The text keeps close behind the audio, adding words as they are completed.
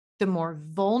the more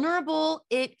vulnerable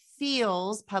it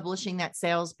feels publishing that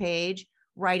sales page,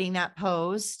 writing that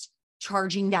post,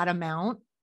 charging that amount,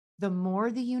 the more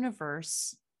the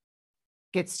universe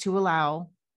gets to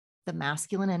allow the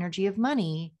masculine energy of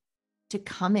money to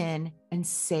come in and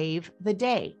save the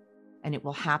day. And it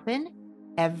will happen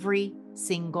every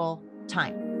single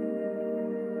time.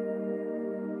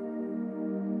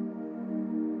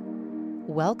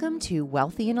 Welcome to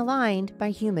Wealthy and Aligned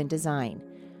by Human Design,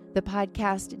 the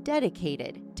podcast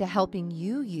dedicated to helping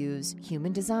you use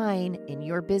human design in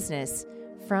your business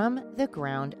from the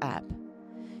ground up.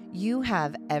 You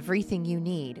have everything you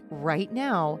need right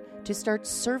now to start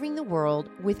serving the world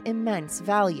with immense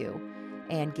value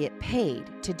and get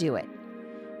paid to do it.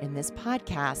 In this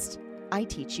podcast, I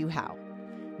teach you how.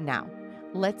 Now,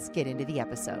 let's get into the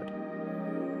episode.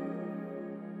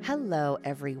 Hello,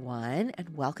 everyone, and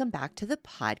welcome back to the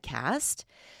podcast.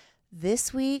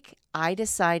 This week, I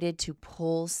decided to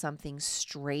pull something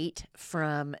straight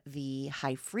from the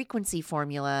high frequency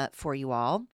formula for you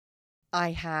all.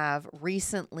 I have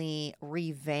recently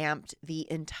revamped the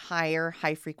entire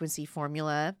high frequency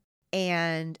formula.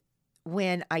 And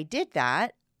when I did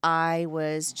that, I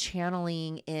was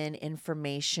channeling in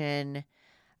information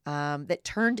that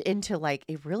turned into like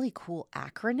a really cool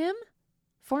acronym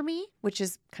for me, which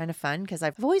is kind of fun because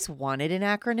I've always wanted an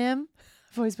acronym.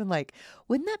 I've always been like,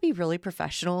 wouldn't that be really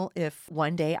professional if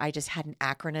one day I just had an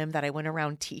acronym that I went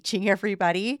around teaching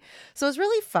everybody? So it was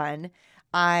really fun.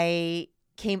 I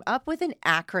came up with an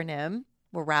acronym,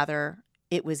 or rather,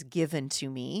 it was given to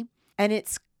me, and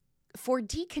it's for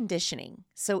deconditioning.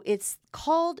 So it's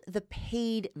called the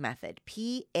PAID method,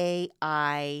 PAIED,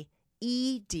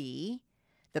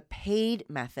 the PAID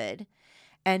method.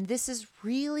 And this is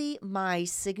really my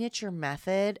signature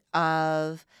method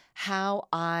of how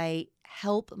I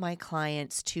help my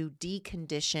clients to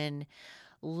decondition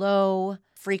low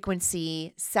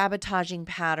frequency, sabotaging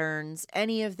patterns,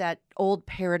 any of that old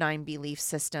paradigm belief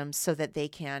system so that they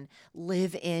can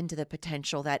live into the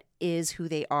potential that is who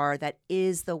they are, that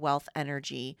is the wealth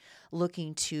energy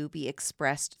looking to be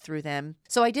expressed through them.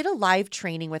 So I did a live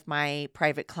training with my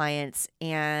private clients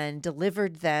and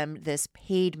delivered them this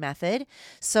PAID method.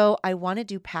 So I wanted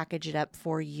to package it up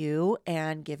for you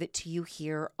and give it to you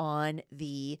here on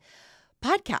the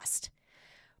podcast.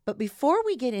 But before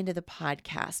we get into the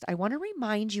podcast, I want to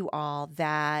remind you all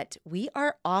that we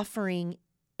are offering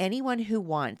anyone who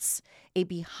wants a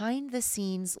behind the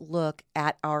scenes look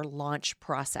at our launch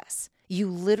process. You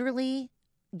literally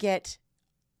get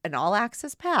an all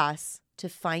access pass to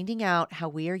finding out how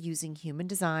we are using human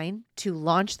design to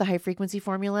launch the high frequency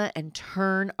formula and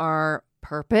turn our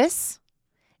purpose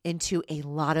into a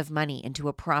lot of money, into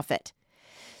a profit.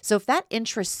 So if that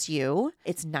interests you,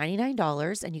 it's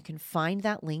 $99 and you can find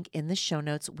that link in the show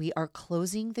notes. We are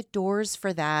closing the doors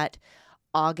for that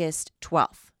August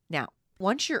 12th. Now,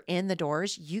 once you're in the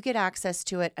doors, you get access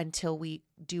to it until we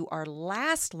do our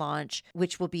last launch,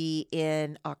 which will be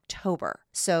in October.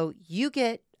 So you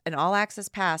get an all access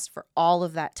pass for all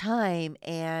of that time,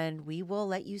 and we will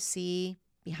let you see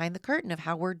behind the curtain of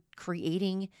how we're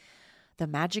creating the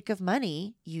magic of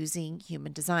money using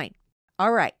human design.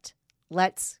 All right.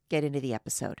 Let's get into the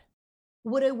episode.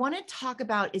 What I want to talk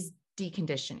about is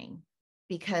deconditioning,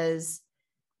 because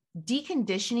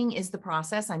deconditioning is the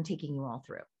process I'm taking you all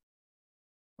through,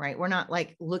 right? We're not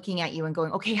like looking at you and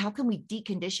going, okay, how can we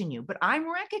decondition you? But I'm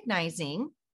recognizing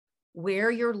where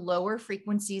your lower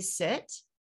frequencies sit,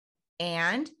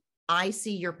 and I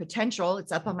see your potential.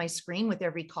 It's up on my screen with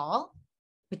every call.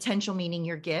 Potential meaning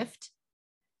your gift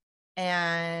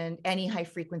and any high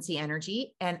frequency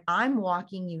energy. And I'm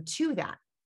walking you to that.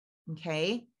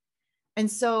 Okay.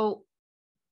 And so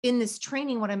in this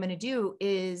training, what I'm going to do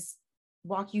is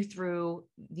walk you through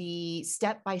the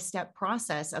step-by-step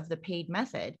process of the PAID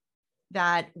method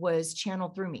that was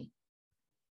channeled through me.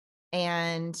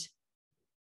 And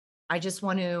I just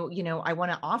want to, I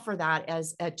want to offer that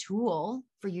as a tool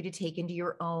for you to take into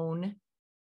your own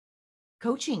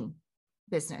coaching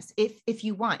business. If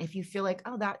you want, if you feel like,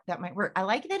 oh, that might work. I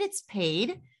like that it's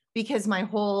paid because my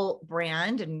whole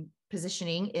brand and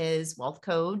positioning is wealth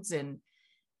codes, and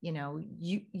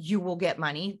you will get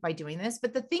money by doing this.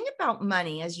 But the thing about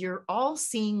money, as you're all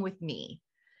seeing with me,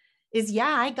 is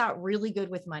I got really good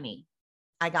with money.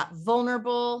 I got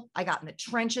vulnerable. I got in the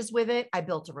trenches with it. I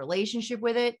built a relationship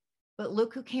with it. But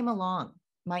look who came along,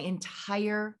 my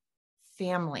entire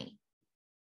family.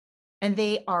 And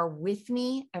they are with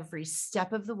me every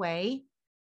step of the way.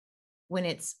 When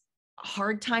it's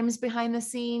hard times behind the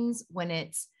scenes, when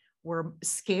we're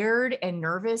scared and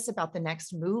nervous about the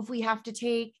next move we have to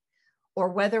take, or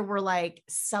whether we're like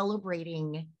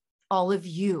celebrating all of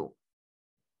you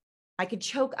I could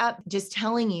choke up just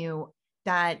telling you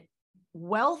that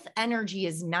wealth energy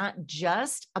is not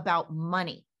just about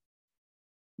money.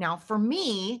 Now, for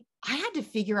me, I had to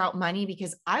figure out money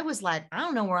because I was like, I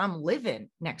don't know where I'm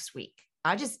living next week.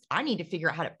 I need to figure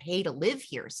out how to pay to live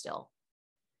here still,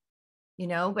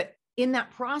 but in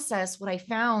that process, what I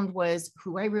found was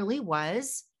who I really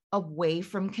was away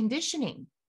from conditioning.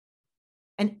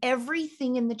 And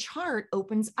everything in the chart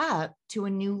opens up to a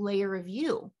new layer of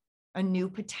you, a new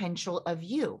potential of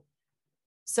you.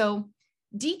 So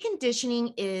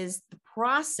deconditioning is the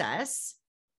process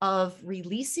of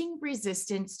releasing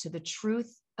resistance to the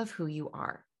truth of who you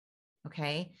are.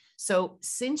 Okay. So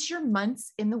since you're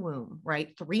months in the womb,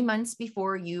 right? 3 months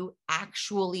before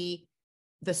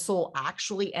the soul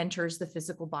actually enters the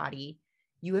physical body,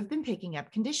 you have been picking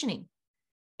up conditioning.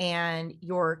 And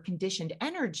your conditioned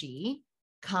energy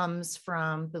comes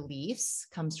from beliefs,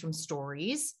 comes from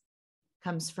stories,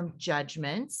 comes from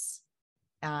judgments,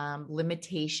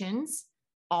 limitations,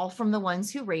 all from the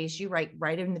ones who raised you,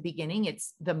 right in the beginning.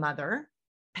 It's the mother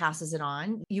passes it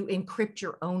on. You encrypt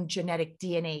your own genetic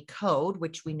DNA code,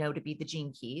 which we know to be the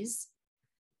gene keys.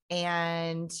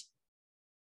 And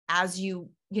as you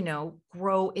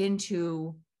grow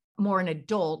into more an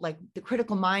adult, like the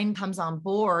critical mind comes on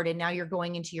board, and now you're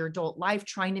going into your adult life,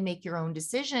 trying to make your own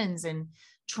decisions and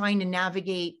trying to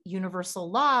navigate universal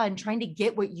law and trying to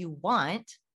get what you want,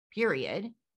 period.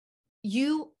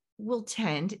 You will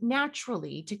tend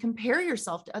naturally to compare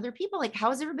yourself to other people. Like,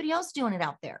 how is everybody else doing it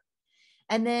out there?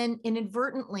 And then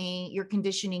inadvertently, you're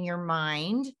conditioning your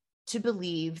mind to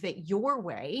believe that your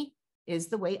way is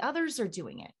the way others are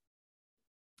doing it.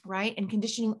 Right. And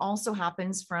conditioning also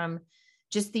happens from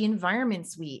just the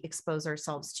environments we expose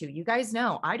ourselves to. You guys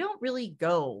know, I don't really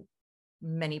go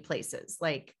many places.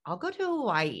 Like, I'll go to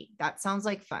Hawaii. That sounds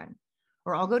like fun.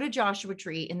 Or I'll go to Joshua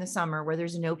Tree in the summer where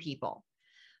there's no people.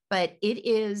 But it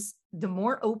is the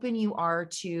more open you are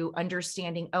to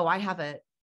understanding, oh, I have a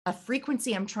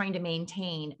frequency I'm trying to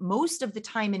maintain most of the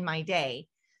time in my day.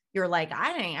 You're like,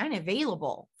 I ain't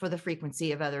available for the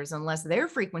frequency of others unless their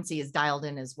frequency is dialed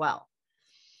in as well.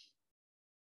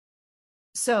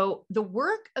 So the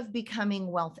work of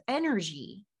becoming wealth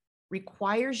energy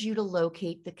requires you to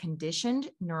locate the conditioned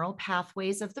neural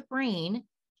pathways of the brain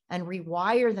and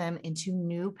rewire them into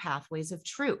new pathways of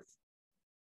truth.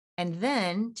 And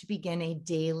then to begin a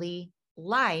daily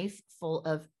life full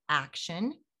of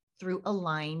action through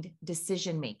aligned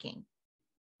decision-making.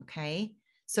 Okay.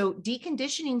 So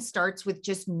deconditioning starts with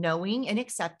just knowing and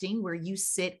accepting where you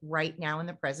sit right now in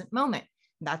the present moment.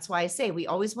 That's why I say we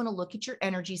always want to look at your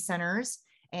energy centers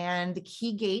and the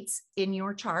key gates in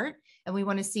your chart. And we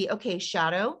want to see, okay,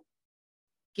 shadow,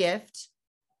 gift,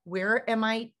 where am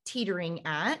I teetering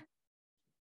at?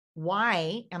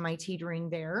 Why am I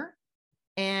teetering there?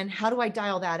 And how do I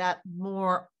dial that up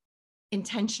more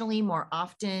intentionally, more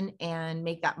often, and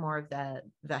make that more of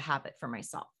the habit for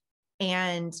myself?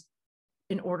 And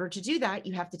in order to do that,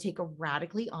 you have to take a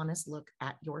radically honest look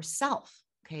at yourself.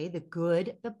 Okay. The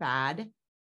good, the bad,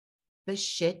 the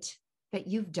shit that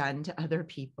you've done to other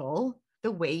people,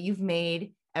 the way you've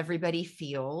made everybody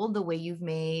feel, the way you've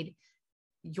made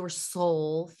your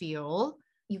soul feel.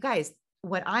 You guys,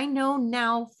 what I know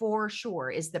now for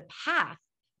sure is the path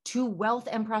to wealth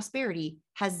and prosperity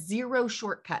has zero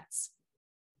shortcuts.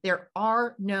 There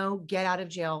are no get out of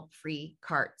jail free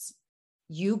cards.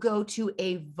 You go to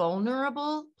a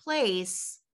vulnerable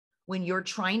place when you're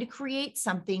trying to create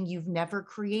something you've never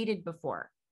created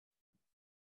before.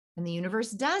 And the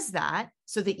universe does that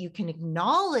so that you can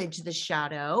acknowledge the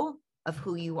shadow of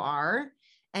who you are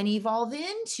and evolve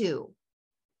into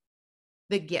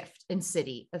the gift and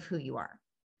city of who you are.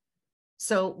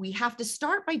 So we have to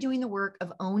start by doing the work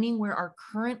of owning where our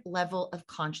current level of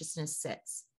consciousness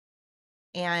sits.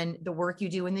 And the work you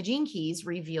do in the gene keys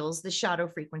reveals the shadow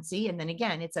frequency. And then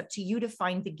again, it's up to you to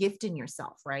find the gift in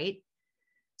yourself, right?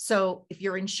 So if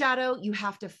you're in shadow, you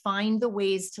have to find the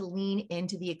ways to lean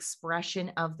into the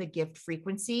expression of the gift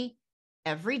frequency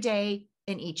every day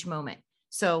in each moment.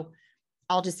 So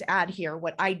I'll just add here,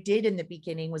 what I did in the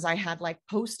beginning was I had like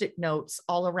Post-it notes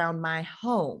all around my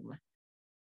home.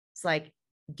 It's like,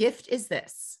 gift is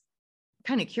this.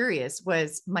 Kind of curious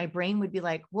was my brain would be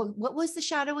like, well, what was the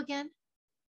shadow again?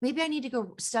 Maybe I need to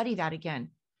go study that again.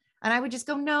 And I would just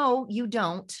go, no, you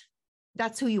don't.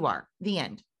 That's who you are. The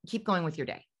end. Keep going with your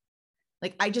day.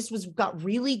 Like I just got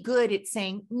really good at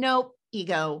saying, nope,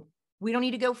 ego. We don't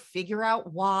need to go figure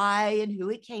out why and who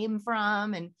it came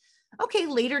from. And okay,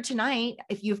 later tonight,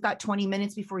 if you've got 20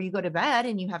 minutes before you go to bed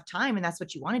and you have time and that's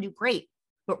what you want to do, great.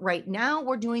 But right now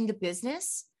we're doing the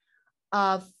business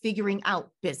of figuring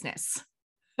out business.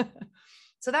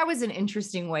 So that was an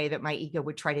interesting way that my ego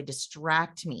would try to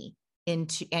distract me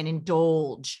into and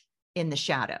indulge in the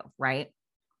shadow, right?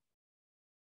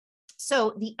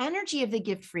 So the energy of the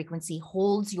gift frequency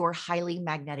holds your highly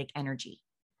magnetic energy,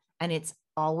 and it's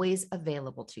always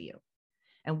available to you.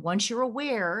 And once you're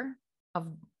aware of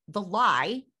the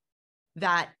lie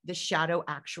that the shadow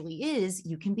actually is,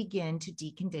 you can begin to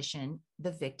decondition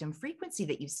the victim frequency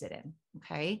that you sit in.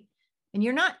 Okay. And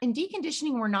you're not in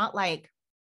deconditioning, we're not like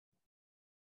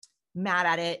mad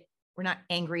at it. We're not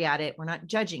angry at it. We're not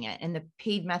judging it. And the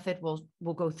paid method will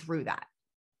go through that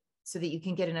so that you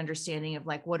can get an understanding of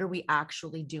like, what are we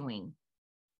actually doing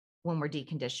when we're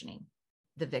deconditioning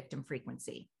the victim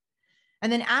frequency?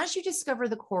 And then as you discover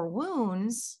the core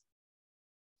wounds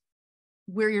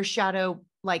where your shadow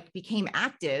like became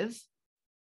active,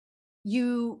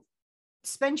 you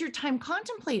spend your time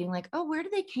contemplating like, oh, where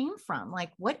did they came from?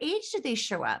 Like, what age did they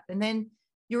show up? And then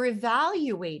you're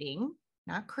evaluating,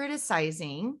 not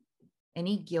criticizing,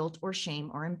 any guilt or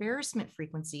shame or embarrassment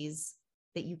frequencies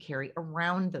that you carry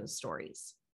around those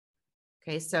stories.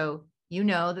 Okay, so you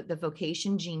know that the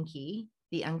vocation gene key,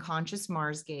 the unconscious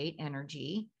Mars gate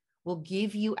energy, will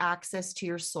give you access to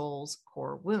your soul's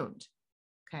core wound.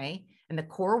 Okay. And the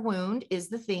core wound is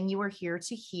the thing you are here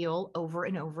to heal over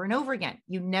and over and over again.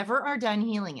 You never are done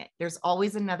healing it. There's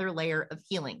always another layer of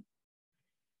healing.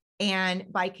 And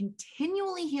by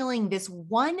continually healing this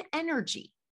one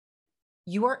energy,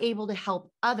 you are able to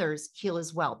help others heal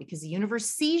as well, because the universe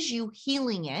sees you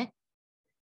healing it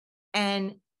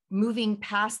and moving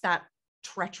past that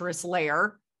treacherous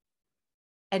layer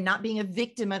and not being a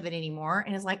victim of it anymore.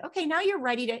 And it's like, okay, now you're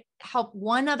ready to help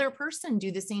one other person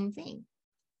do the same thing.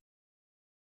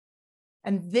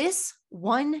 And this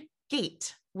one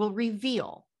gate will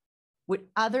reveal what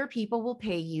other people will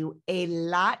pay you a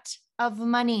lot of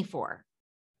money for.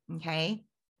 Okay.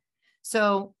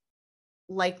 So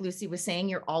like Lucy was saying,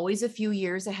 you're always a few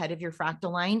years ahead of your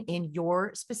fractal line in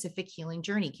your specific healing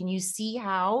journey. Can you see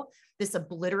how this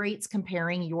obliterates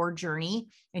comparing your journey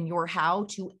and your how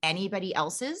to anybody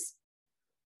else's?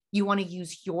 You want to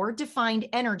use your defined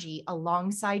energy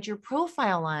alongside your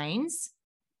profile lines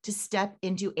to step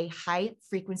into a high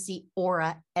frequency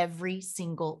aura every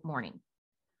single morning.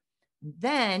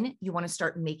 Then you want to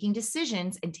start making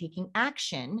decisions and taking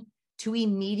action to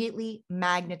immediately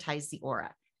magnetize the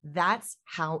aura. That's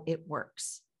how it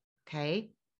works.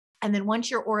 Okay. And then once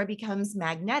your aura becomes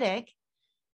magnetic,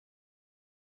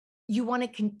 you want to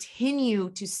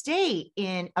continue to stay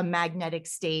in a magnetic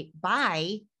state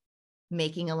by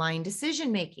making aligned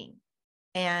decision making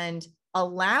and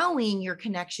allowing your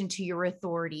connection to your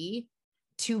authority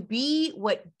to be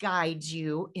what guides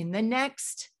you in the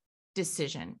next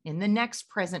decision, in the next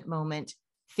present moment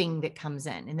thing that comes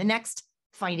in the next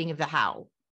finding of the how.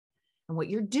 And what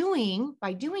you're doing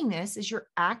by doing this is you're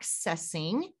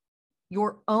accessing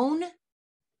your own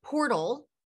portal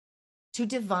to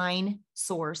divine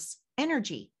source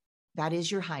energy. That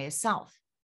is your highest self.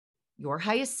 Your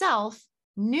highest self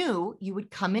knew you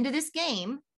would come into this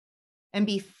game and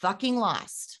be fucking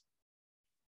lost.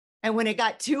 And when it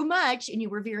got too much and you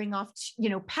were veering off,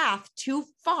 path too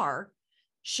far,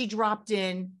 she dropped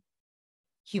in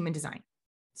human design.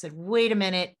 Said, wait a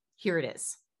minute, here it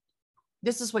is.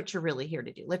 This is what you're really here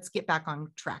to do. Let's get back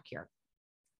on track here.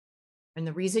 And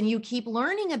the reason you keep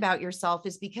learning about yourself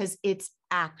is because it's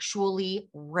actually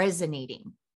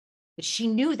resonating. But she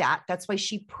knew that. That's why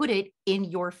she put it in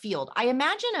your field. I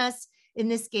imagine us in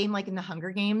this game, like in the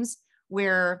Hunger Games,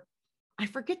 where I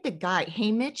forget the guy,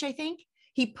 Haymitch, I think,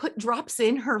 he drops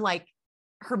in her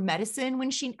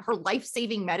medicine her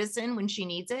life-saving medicine when she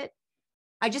needs it.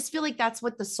 I just feel like that's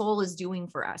what the soul is doing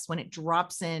for us when it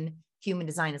drops in human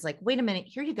design. It's like, wait a minute,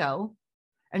 here you go.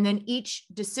 And then each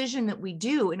decision that we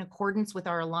do in accordance with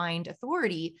our aligned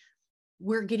authority,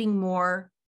 we're getting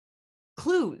more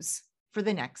clues for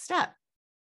the next step.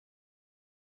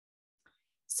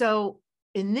 So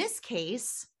in this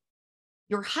case,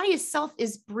 your highest self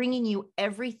is bringing you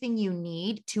everything you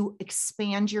need to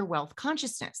expand your wealth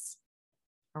consciousness.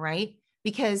 All right.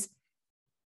 Because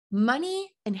money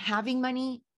and having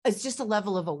money is just a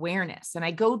level of awareness. And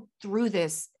I go through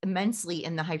this immensely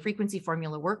in the high frequency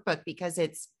formula workbook because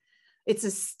it's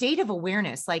a state of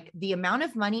awareness. Like the amount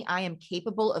of money I am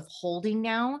capable of holding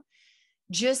now,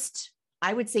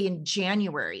 I would say in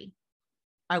January,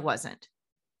 I wasn't.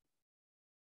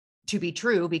 To be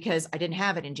true, because I didn't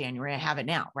have it in January, I have it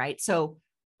now, right? So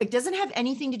it doesn't have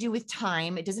anything to do with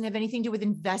time. It doesn't have anything to do with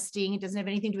investing. It doesn't have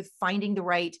anything to do with finding the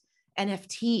right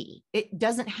NFT. It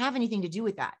doesn't have anything to do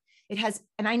with that. It has,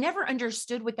 and I never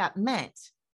understood what that meant.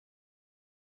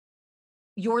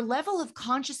 Your level of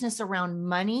consciousness around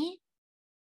money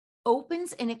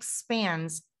opens and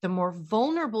expands, the more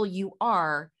vulnerable you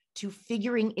are to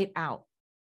figuring it out.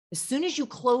 As soon as you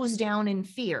close down in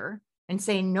fear and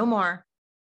say, no more,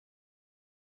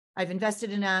 I've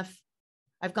invested enough,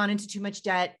 I've gone into too much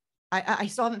debt, I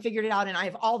still haven't figured it out, and I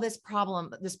have all this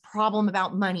problem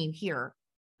about money here,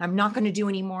 I'm not going to do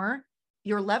anymore.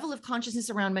 Your level of consciousness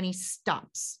around money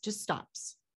stops, just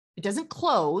stops. It doesn't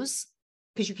close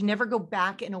because you can never go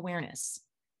back in awareness,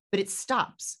 but it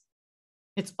stops.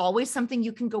 It's always something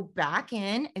you can go back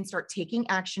in and start taking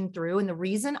action through. And the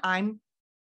reason I'm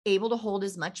able to hold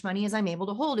as much money as I'm able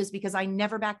to hold is because I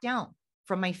never back down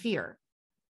from my fear.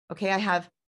 Okay.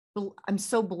 I'm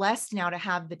so blessed now to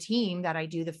have the team that I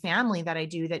do, the family that I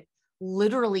do, that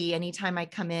literally anytime I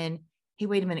come in, hey,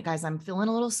 wait a minute, guys, I'm feeling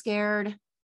a little scared,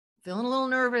 feeling a little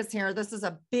nervous here. This is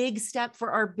a big step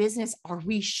for our business. Are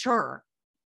we sure?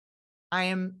 I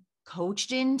am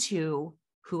coached into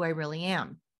who I really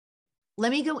am.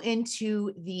 Let me go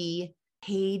into the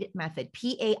PAID method,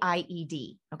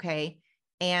 PAIED. Okay.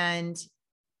 And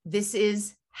this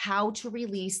is how to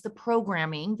release the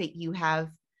programming that you have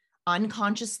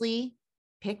unconsciously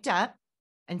picked up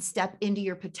and step into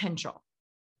your potential.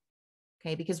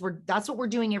 Okay. Because that's what we're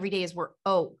doing every day is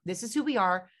this is who we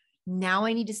are. Now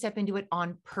I need to step into it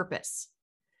on purpose.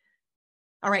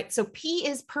 All right. So P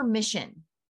is permission.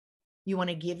 You want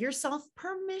to give yourself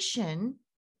permission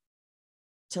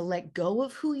to let go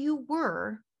of who you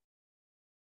were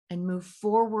and move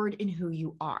forward in who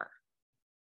you are.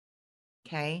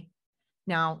 Okay.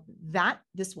 Now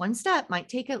this one step might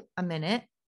take a minute,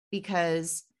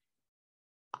 because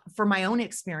for my own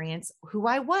experience,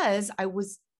 I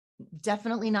was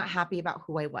definitely not happy about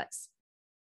who I was.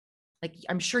 Like,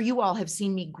 I'm sure you all have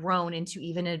seen me grown into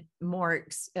even a more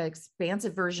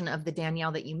expansive version of the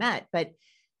Danielle that you met, but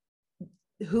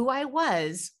who I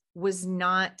was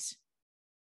not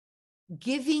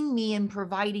giving me and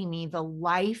providing me the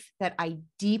life that I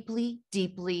deeply,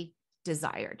 deeply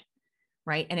desired.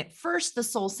 Right. And at first the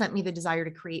soul sent me the desire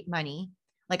to create money.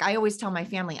 Like I always tell my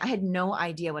family, I had no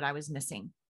idea what I was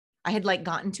missing. I had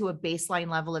gotten to a baseline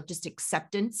level of just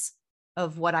acceptance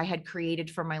of what I had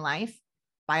created for my life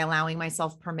by allowing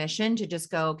myself permission to just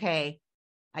go, okay,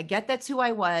 I get that's who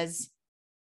I was.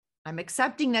 I'm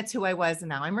accepting that's who I was. And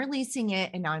now I'm releasing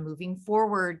it. And now I'm moving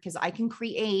forward because I can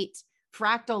create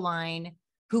fractal line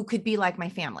who could be like my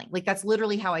family. Like that's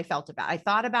literally how I felt about it. I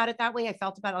thought about it that way. I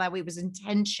felt about it that way. It was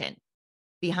intention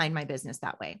behind my business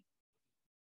that way.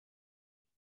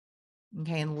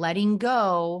 Okay. And letting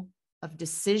go of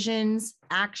decisions,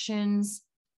 actions,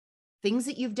 things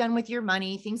that you've done with your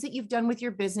money, things that you've done with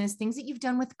your business, things that you've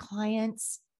done with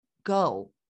clients,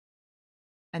 go.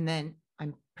 And then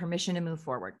I'm permission to move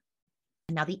forward.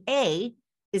 Now the A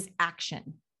is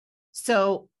action.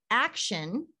 So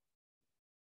action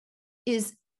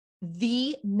is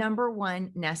the number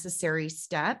one necessary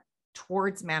step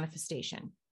towards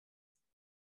manifestation.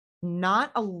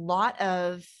 Not a lot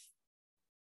of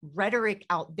rhetoric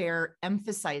out there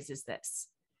emphasizes this.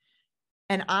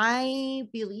 And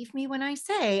believe me when I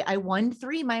say I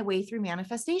 1-3 my way through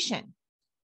manifestation.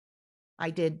 I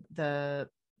did the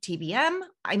TBM.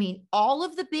 I mean, all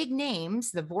of the big names,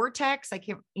 the Vortex,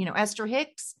 Esther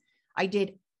Hicks, I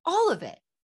did all of it.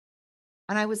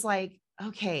 And I was like,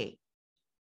 okay,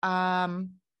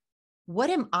 what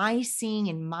am I seeing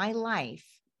in my life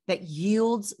that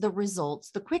yields the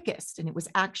results the quickest? And it was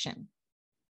action.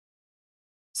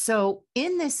 So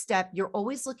in this step, you're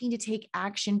always looking to take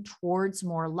action towards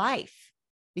more life,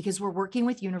 because we're working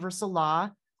with universal law.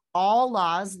 All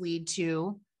laws lead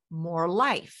to more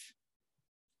life.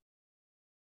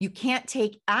 You can't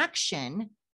take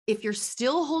action if you're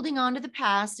still holding on to the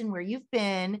past and where you've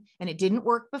been, and it didn't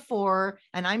work before.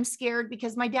 And I'm scared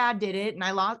because my dad did it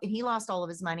and he lost all of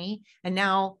his money. And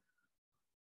now,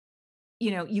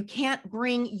 you can't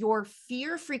bring your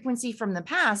fear frequency from the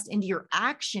past into your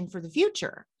action for the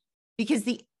future, because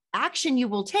the action you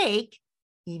will take,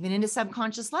 even in a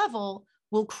subconscious level,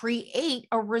 will create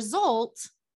a result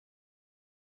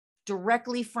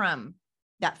directly from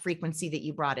that frequency that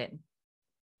you brought in.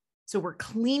 So we're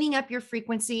cleaning up your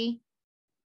frequency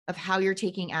of how you're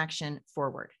taking action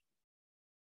forward.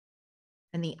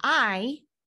 And the I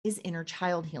is inner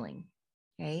child healing.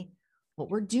 Okay. What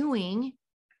we're doing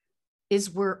is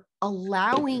we're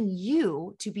allowing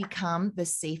you to become the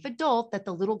safe adult that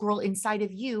the little girl inside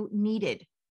of you needed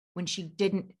when she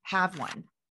didn't have one.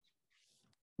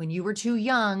 When you were too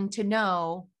young to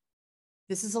know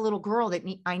this is a little girl that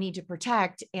I need to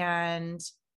protect, and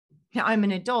now I'm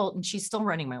an adult and she's still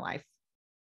running my life.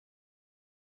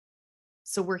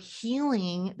 So we're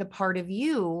healing the part of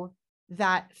you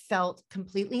that felt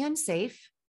completely unsafe,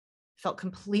 felt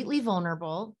completely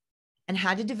vulnerable, and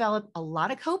had to develop a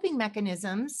lot of coping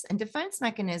mechanisms and defense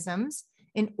mechanisms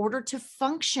in order to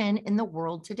function in the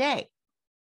world today.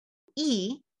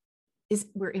 E is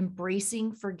we're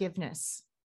embracing forgiveness.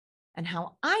 And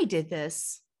how I did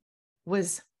this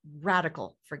was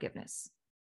radical forgiveness.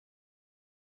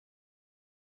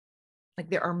 Like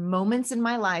there are moments in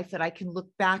my life that I can look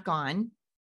back on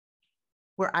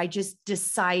where I just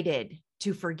decided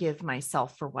to forgive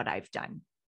myself for what I've done,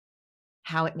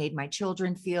 how it made my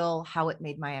children feel, how it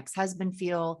made my ex-husband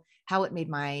feel, how it made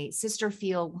my sister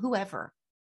feel, whoever.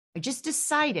 I just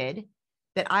decided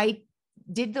that I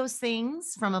did those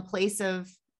things from a place of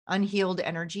unhealed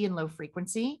energy and low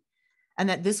frequency, and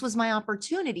that this was my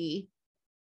opportunity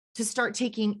to start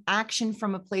taking action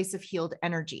from a place of healed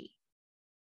energy.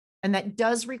 And that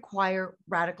does require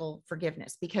radical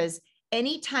forgiveness, because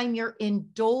anytime you're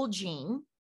indulging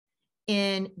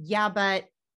in, yeah, but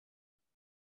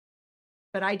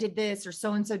I did this, or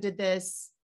so-and-so did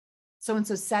this,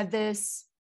 so-and-so said this,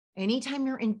 anytime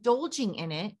you're indulging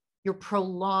in it, you're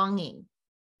prolonging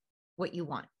what you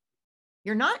want.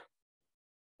 You're not,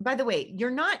 by the way,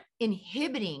 you're not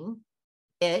inhibiting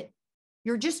it.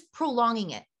 You're just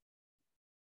prolonging it.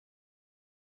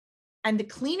 And the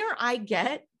cleaner I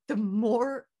get, the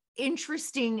more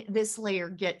interesting this layer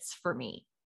gets for me.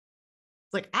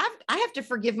 It's like, I have to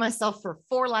forgive myself for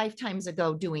 4 lifetimes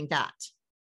ago doing that,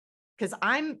 because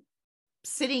I'm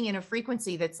sitting in a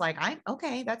frequency that's like,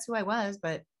 okay, that's who I was,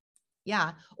 but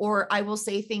yeah. Or I will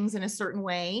say things in a certain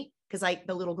way because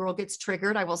the little girl gets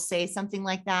triggered. I will say something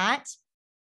like that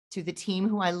to the team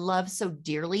who I love so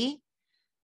dearly.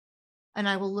 And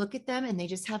I will look at them and they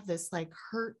just have this like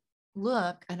hurt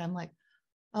look. And I'm like,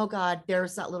 oh God,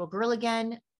 there's that little girl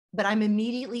again. But I'm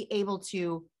immediately able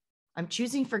to, I'm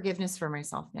choosing forgiveness for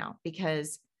myself now,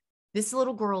 because this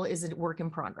little girl is a work in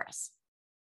progress.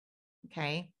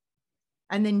 Okay.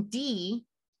 And then D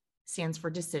stands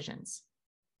for decisions.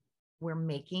 We're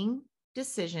making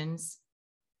decisions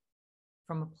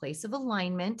from a place of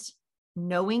alignment,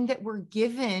 knowing that we're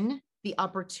given the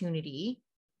opportunity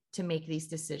to make these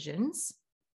decisions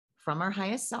from our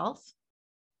highest self,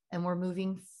 and we're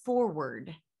moving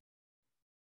forward,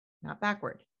 not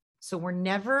backward. So we're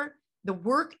never, the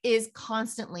work is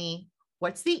constantly,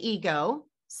 what's the ego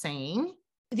saying?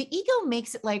 The ego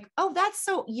makes it like, oh, that's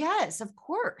so, yes, of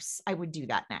course, I would do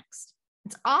that next.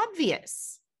 It's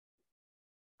obvious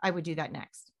I would do that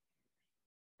next.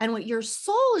 And what your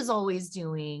soul is always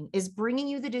doing is bringing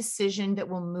you the decision that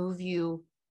will move you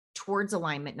towards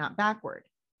alignment, not backward.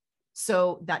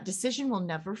 So that decision will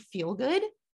never feel good.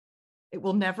 It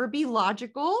will never be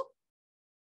logical.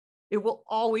 It will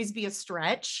always be a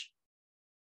stretch.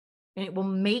 And it will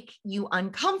make you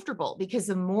uncomfortable, because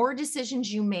the more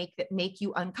decisions you make that make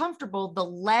you uncomfortable, the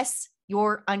less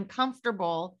you're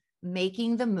uncomfortable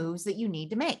making the moves that you need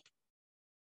to make.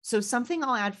 So something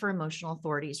I'll add for emotional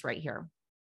authorities right here.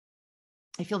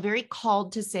 I feel very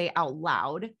called to say out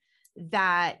loud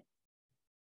that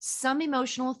some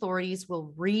emotional authorities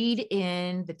will read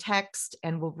in the text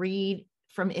and will read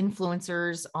from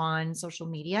influencers on social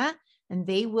media, and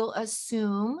they will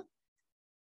assume,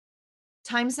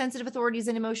 time-sensitive authorities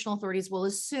and emotional authorities will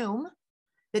assume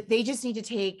that they just need to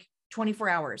take 24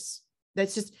 hours.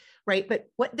 That's just right. But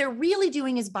what they're really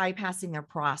doing is bypassing their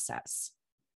process.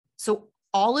 So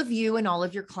all of you and all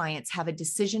of your clients have a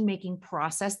decision-making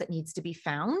process that needs to be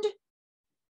found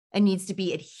and needs to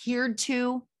be adhered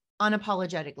to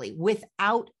unapologetically,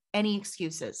 without any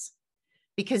excuses.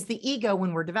 Because the ego,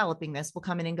 when we're developing this, will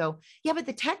come in and go, yeah, but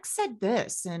the text said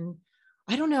this, and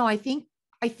I don't know, I think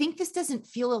this doesn't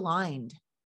feel aligned.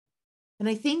 And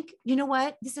I think, you know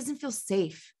what? This doesn't feel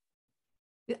safe.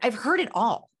 I've heard it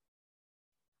all.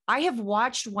 I have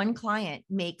watched one client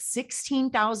make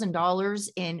 $16,000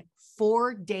 in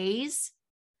 4 days,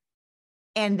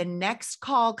 and the next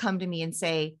call come to me and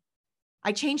say,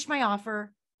 I changed my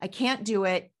offer. I can't do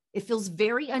it. It feels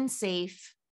very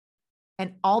unsafe.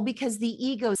 And all because the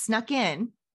ego snuck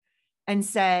in and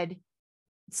said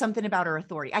something about our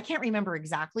authority. I can't remember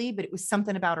exactly, but it was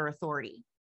something about our authority.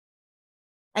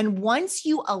 And once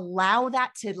you allow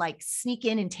that to like sneak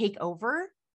in and take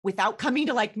over without coming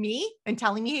to like me and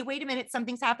telling me, hey, wait a minute,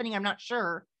 something's happening, I'm not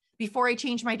sure, before I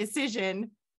change my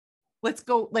decision,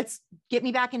 let's get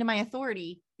me back into my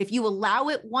authority. If you allow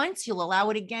it once, you'll allow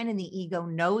it again, and the ego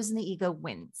knows and the ego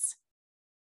wins.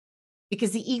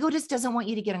 Because the ego just doesn't want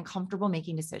you to get uncomfortable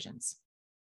making decisions.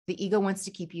 The ego wants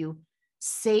to keep you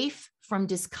safe from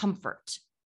discomfort.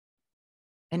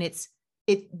 And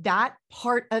that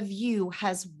part of you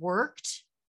has worked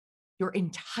your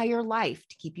entire life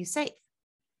to keep you safe.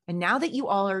 And now that you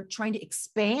all are trying to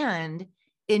expand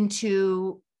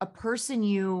into a person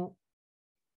you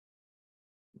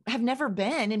have never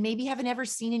been and maybe haven't ever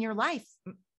seen in your life.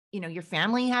 Your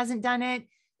family hasn't done it.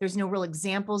 There's no real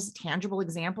examples, tangible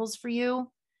examples for you.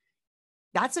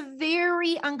 That's a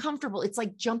very uncomfortable. It's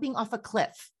like jumping off a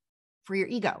cliff for your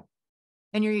ego.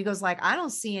 And your ego's like, I don't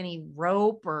see any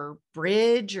rope or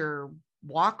bridge or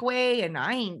walkway, and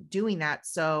I ain't doing that.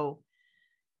 So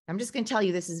I'm just going to tell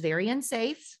you, this is very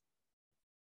unsafe.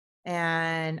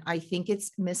 And I think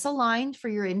it's misaligned for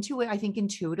your intuition. I think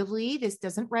intuitively, this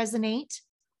doesn't resonate.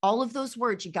 All of those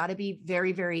words, you got to be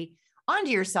very, very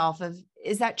onto yourself of,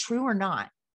 is that true or not?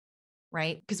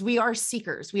 Right? Because we are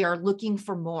seekers. We are looking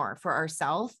for more for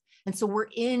ourselves. And so we're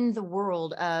in the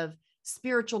world of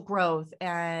spiritual growth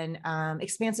and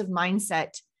expansive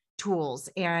mindset tools.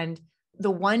 And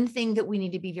the one thing that we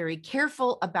need to be very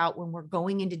careful about when we're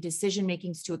going into decision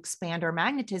makings to expand our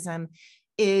magnetism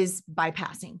is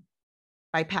bypassing,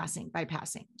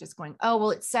 just going, oh,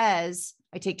 well, it says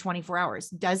I take 24 hours.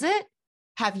 Does it?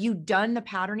 Have you done the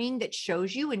patterning that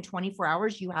shows you in 24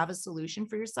 hours you have a solution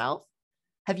for yourself?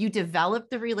 Have you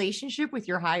developed the relationship with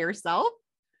your higher self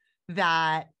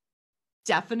that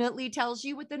definitely tells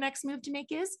you what the next move to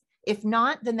make is? If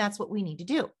not, then that's what we need to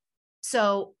do.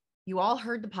 So you all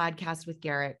heard the podcast with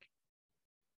Garrick,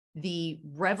 the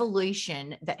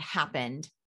revelation that happened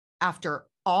after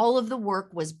all of the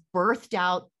work was birthed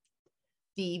out.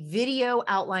 The video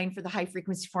outline for the high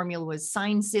frequency formula was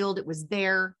signed, sealed. It was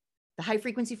there. The high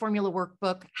frequency formula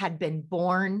workbook had been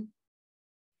born.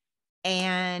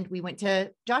 And we went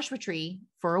to Joshua Tree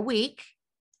for a week.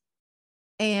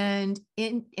 And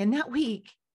in that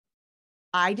week,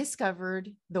 I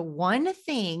discovered the one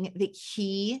thing that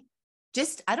he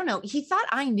just, I don't know, he thought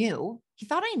I knew.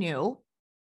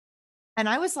 And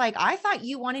I was like, I thought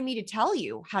you wanted me to tell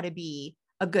you how to be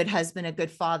a good husband, a good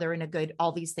father, and a good,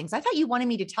 all these things. I thought you wanted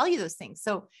me to tell you those things.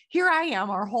 So here I am,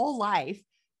 our whole life,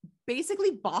 basically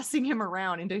bossing him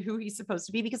around into who he's supposed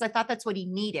to be, because I thought that's what he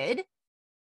needed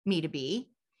me to be.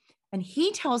 And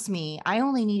he tells me, I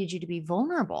only needed you to be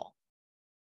vulnerable.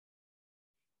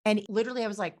 And literally I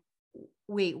was like,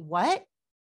 wait, what?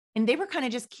 And they were kind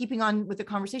of just keeping on with the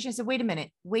conversation. I said, wait a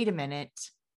minute.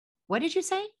 What did you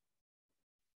say?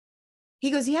 He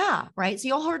goes, yeah, right. So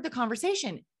you all heard the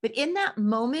conversation, but in that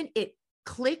moment, it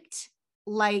clicked.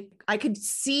 Like I could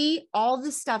see all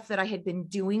the stuff that I had been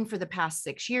doing for the past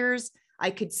 6 years. I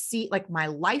could see like my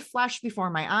life flashed before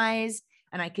my eyes,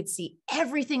 and I could see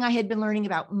everything I had been learning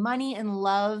about money and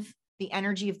love, the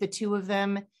energy of the two of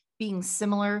them being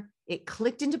similar. It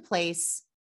clicked into place.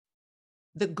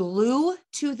 The glue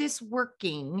to this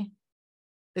working,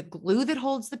 the glue that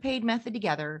holds the paid method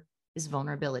together is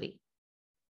vulnerability.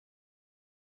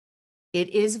 It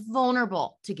is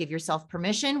vulnerable to give yourself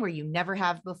permission where you never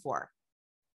have before.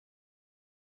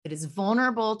 It is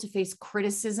vulnerable to face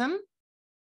criticism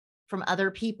from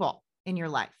other people in your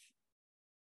life.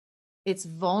 It's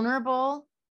vulnerable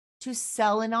to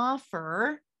sell an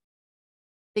offer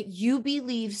that you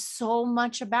believe so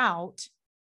much about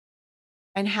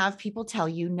and have people tell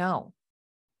you no.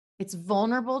 It's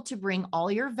vulnerable to bring all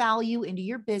your value into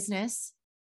your business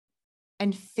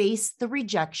and face the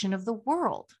rejection of the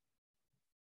world.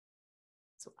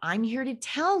 So I'm here to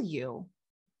tell you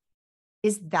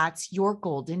is that's your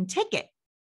golden ticket.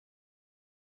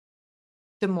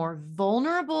 The more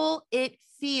vulnerable it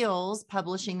feels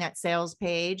publishing that sales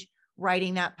page,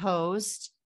 writing that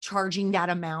post, charging that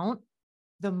amount,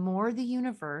 the more the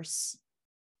universe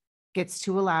gets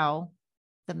to allow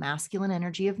the masculine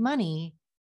energy of money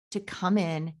to come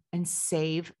in and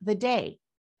save the day.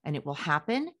 And it will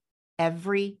happen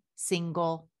every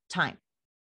single time.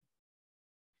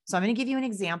 So I'm going to give you an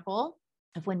example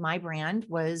of when my brand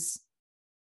was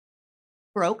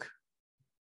broke.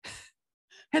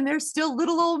 And there's still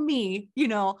little old me,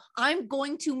 I'm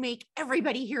going to make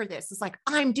everybody hear this. It's like,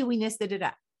 I'm doing this,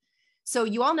 So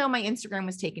you all know my Instagram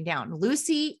was taken down.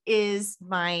 Lucy is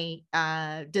my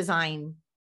design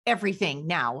everything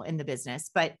now in the business.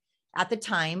 But at the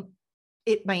time,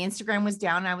 my Instagram was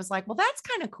down. And I was like, well, that's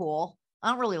kind of cool. I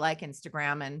don't really like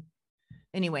Instagram. And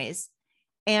anyways,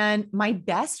 and my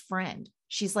best friend,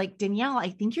 she's like, Danielle, I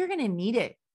think you're going to need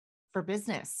it for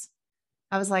business.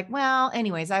 I was like, well,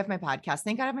 anyways, I have my podcast.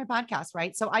 Thank God I have my podcast,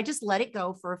 right? So I just let it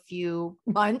go for a few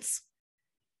months.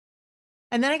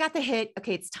 And then I got the hit.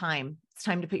 Okay, it's time. It's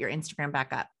time to put your Instagram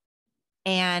back up.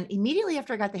 And immediately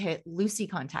after I got the hit, Lucy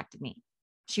contacted me.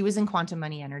 She was in Quantum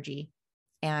Money Energy.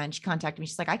 And she contacted me.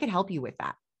 She's like, I could help you with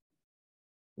that.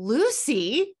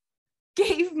 Lucy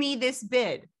gave me this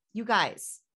bid. You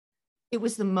guys, it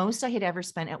was the most I had ever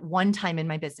spent at one time in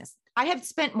my business. I have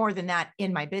spent more than that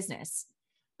in my business.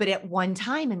 but at one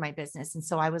time in my business. And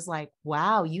so I was like,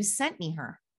 wow, you sent me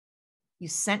her. You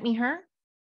sent me her.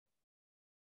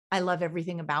 I love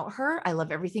everything about her. I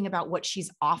love everything about what she's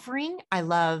offering. I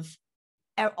love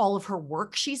all of her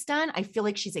work she's done. I feel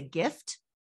like she's a gift.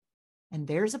 And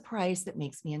there's a price that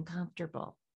makes me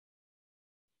uncomfortable.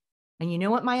 And you know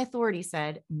what my authority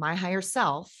said? My higher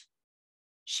self,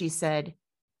 she said,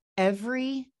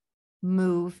 every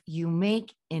move you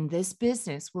make in this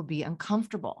business will be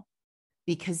uncomfortable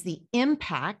because the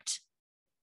impact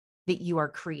that you are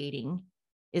creating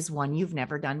is one you've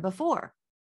never done before.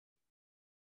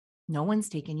 No one's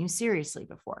taken you seriously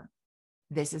before.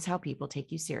 This is how people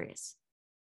take you serious.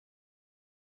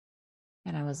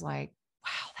 And I was like,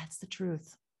 wow, that's the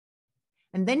truth.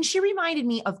 And then she reminded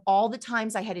me of all the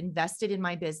times I had invested in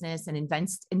my business and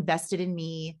invested in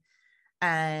me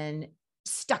and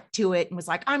stuck to it and was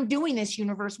like, I'm doing this,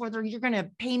 universe, whether you're going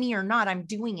to pay me or not, I'm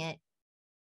doing it.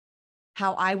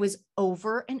 How I was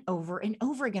over and over and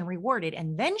over again rewarded.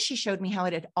 And then she showed me how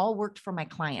it had all worked for my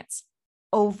clients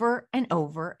over and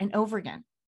over and over again.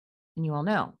 And you all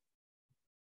know,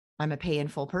 I'm a pay in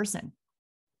full person.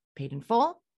 Paid in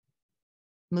full,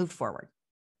 moved forward.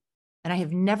 And I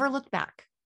have never looked back.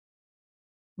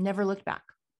 Never looked back.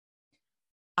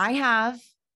 I have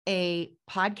a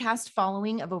podcast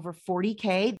following of over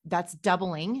 40K. That's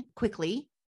doubling quickly.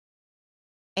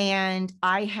 And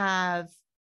I have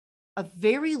a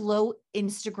very low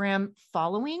Instagram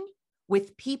following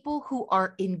with people who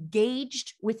are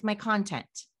engaged with my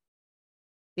content.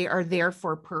 They are there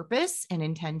for purpose and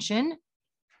intention.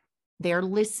 They're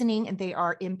listening and they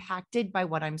are impacted by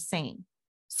what I'm saying.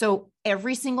 So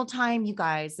every single time, you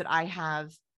guys, that I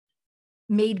have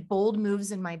made bold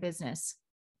moves in my business,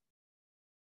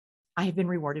 I have been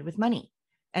rewarded with money.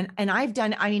 And I've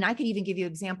done, I mean, I could even give you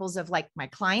examples of like my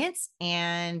clients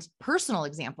and personal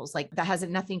examples, like that has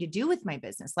nothing to do with my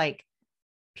business, like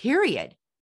period.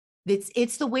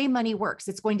 It's the way money works.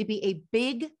 It's going to be a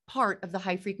big part of the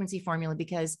high frequency formula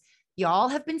because y'all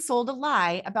have been sold a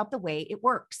lie about the way it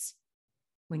works.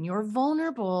 When you're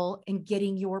vulnerable and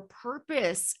getting your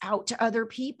purpose out to other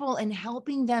people and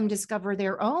helping them discover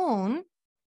their own,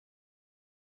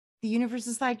 the universe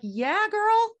is like, yeah,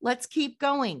 girl, let's keep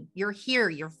going. You're here.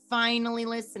 You're finally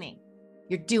listening.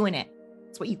 You're doing it.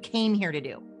 It's what you came here to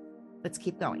do. Let's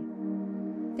keep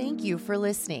going. Thank you for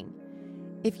listening.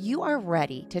 If you are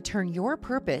ready to turn your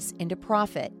purpose into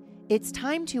profit, it's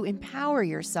time to empower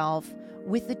yourself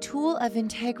with the tool of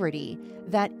integrity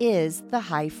that is the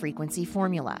high frequency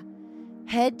formula.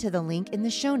 Head to the link in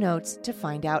the show notes to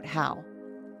find out how.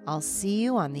 I'll see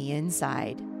you on the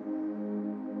inside.